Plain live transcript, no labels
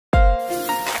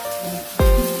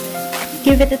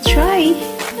give it a try.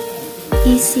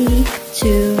 Easy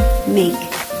to make.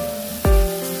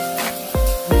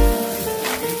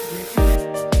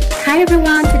 Hi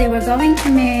everyone, today we're going to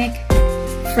make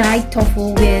fried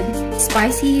tofu with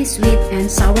spicy, sweet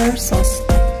and sour sauce.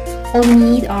 All we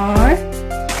need are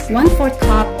 1/4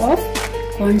 cup of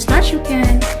cornstarch. You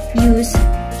can use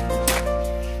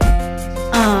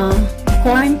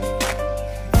corn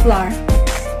flour.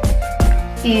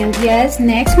 And yes,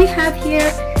 next we have here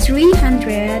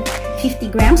 350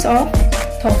 grams of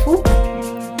tofu,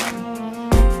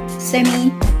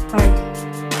 semi-hard.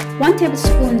 1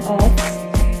 tablespoon of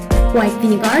white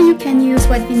vinegar. You can use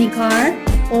white vinegar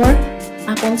or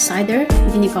apple cider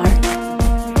vinegar.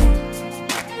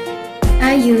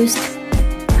 I used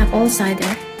apple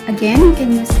cider. Again, you can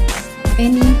use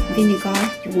any vinegar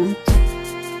you want.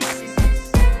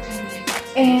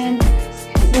 And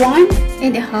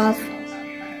 1.5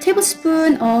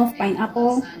 tablespoon of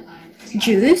pineapple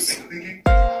juice.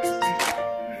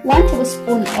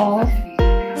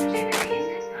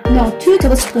 2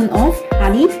 tablespoons of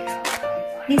honey.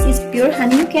 This is pure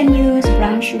honey. You can use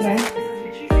brown sugar.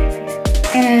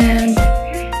 And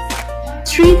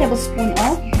 3 tablespoons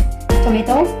of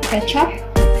tomato ketchup.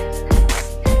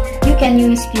 You can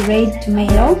use pureed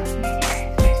tomato.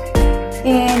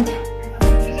 And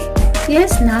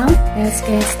yes, now let's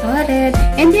get started.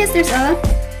 And yes, there's a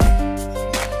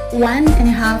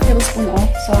 1.5 tablespoon of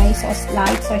soy sauce,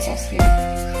 light soy sauce here.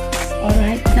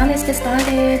 Alright, now let's get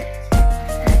started.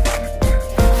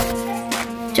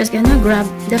 Just gonna grab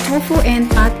the tofu and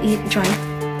pat it dry.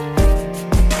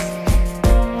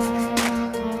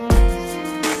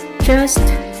 Just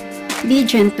be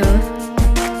gentle,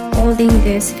 holding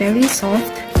this very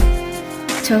soft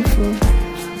tofu.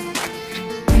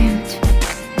 And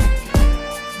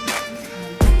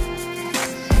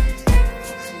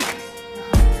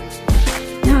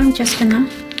now I'm just gonna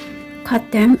cut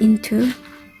them into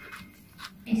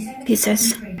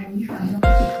pieces.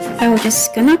 I'm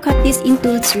just gonna cut this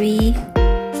into 3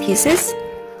 pieces,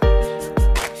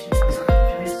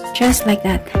 just like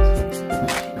that.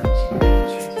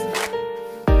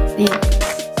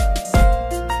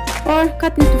 Or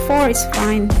cut into 4 is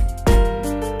fine.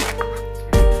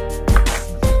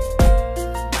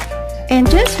 And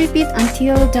just repeat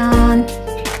until done.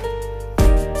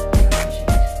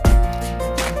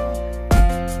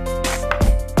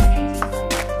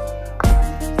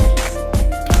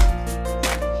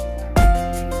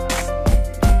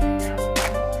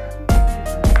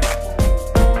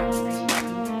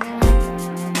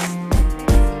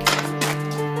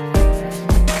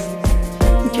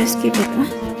 Just give it a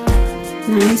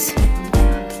nice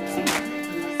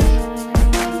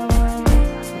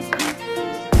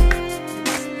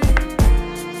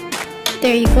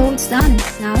there you go, it's done.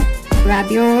 Now grab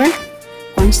your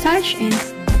cornstarch and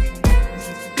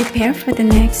prepare for the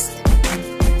next.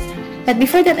 But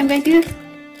before that, I'm going to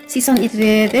season it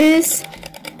with this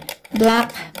black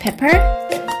pepper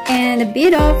and a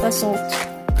bit of salt.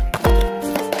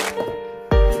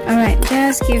 Alright,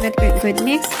 just give it a good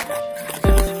mix.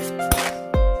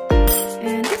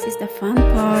 The fun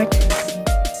part.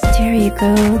 There you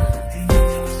go.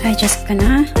 I just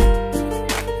gonna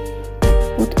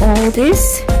put all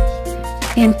this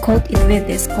and coat it with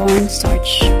this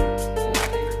cornstarch.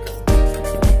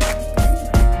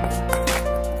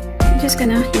 I'm just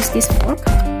gonna use this fork.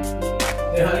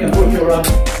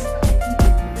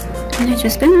 And I'm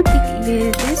just gonna pick it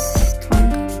with this one.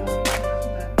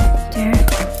 There.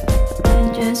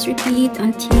 And just repeat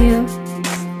until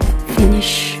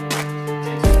finish.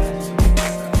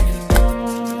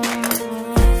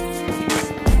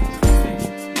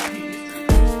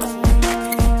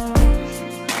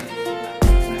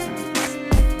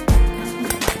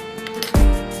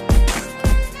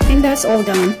 That's all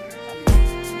done.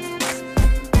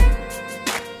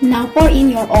 Now pour in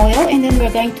your oil and then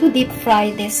we're going to deep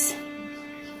fry this.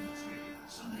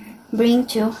 Bring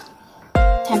to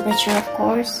temperature, of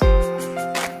course.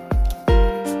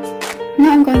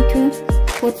 Now I'm going to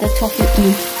put the tofu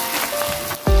in.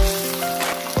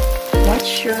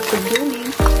 Watch your food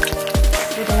doing.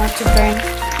 You don't want to burn.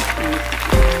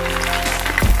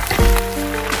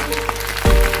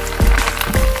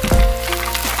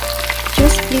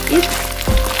 Flip it.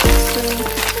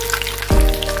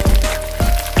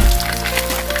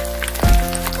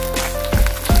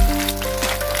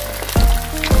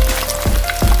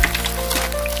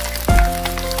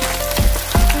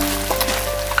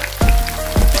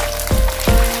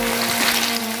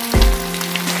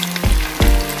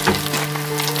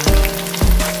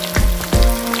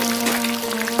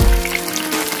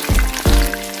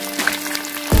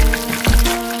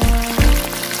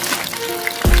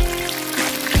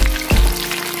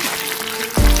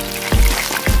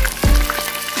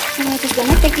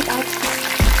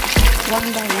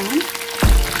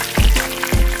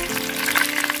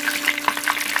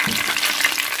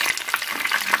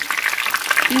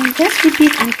 And just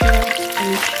repeat until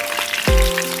finished.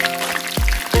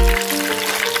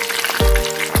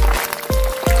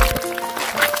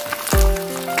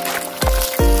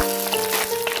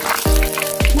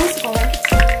 Nice color.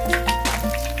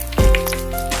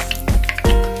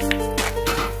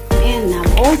 And now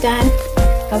all done.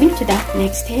 Going to the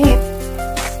next step.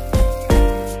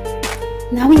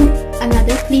 Now in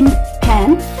another clean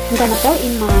pan, I'm gonna pour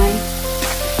in my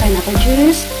pineapple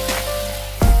juice,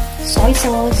 soy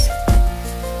sauce,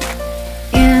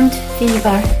 and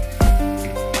vinegar.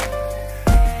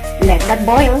 Let that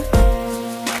boil.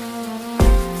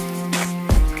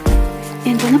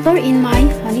 And gonna pour in my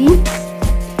honey.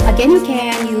 Again, you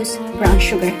can use brown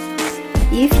sugar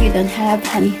if you don't have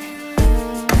honey.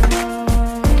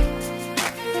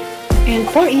 And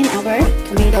pour in our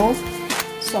tomato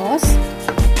sauce.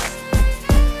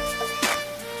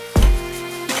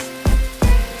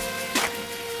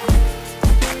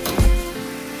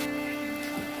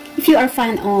 If you are a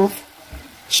fan of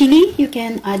chili, you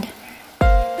can add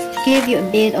to give you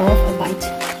a bit of a bite.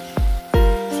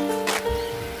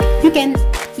 You can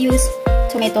use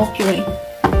tomato puree.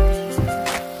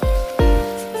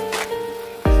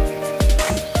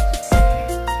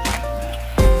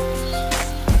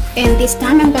 And this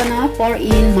time I'm gonna pour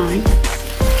in my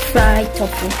fried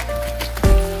tofu.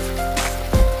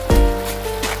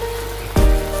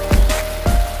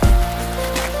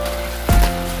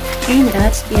 And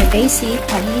that's the basic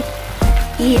I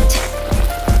eat.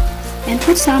 And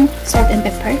put some salt and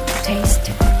pepper to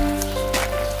taste.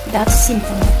 That's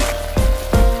simple.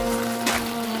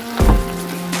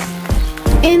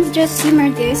 And just simmer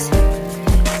this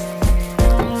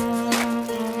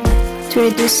to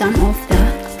reduce some of the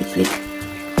liquid.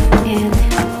 And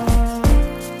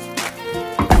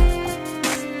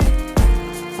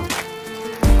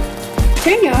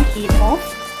turn your heat off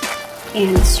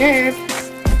and serve.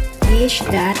 Dish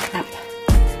that up.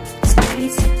 It's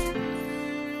nice.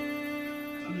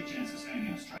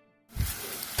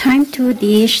 Time to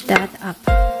dish that up.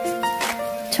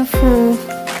 Tofu.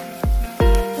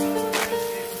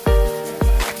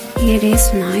 It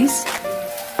is nice.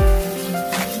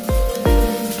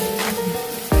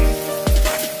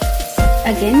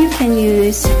 Again, you can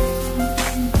use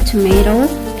tomato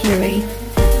puree.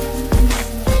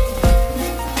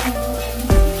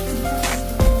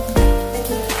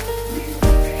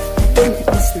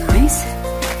 It's nice.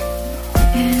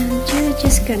 And you're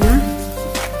just gonna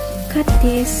cut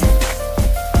this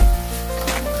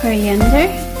coriander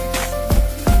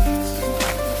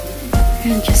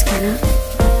and just gonna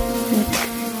put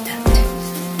that.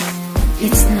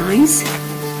 It's nice.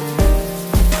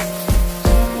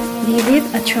 Give it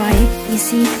a try,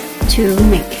 easy to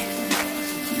make.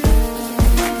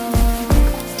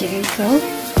 There you go.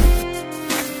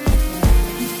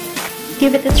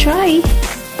 Give it a try,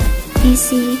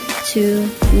 easy to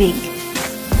make.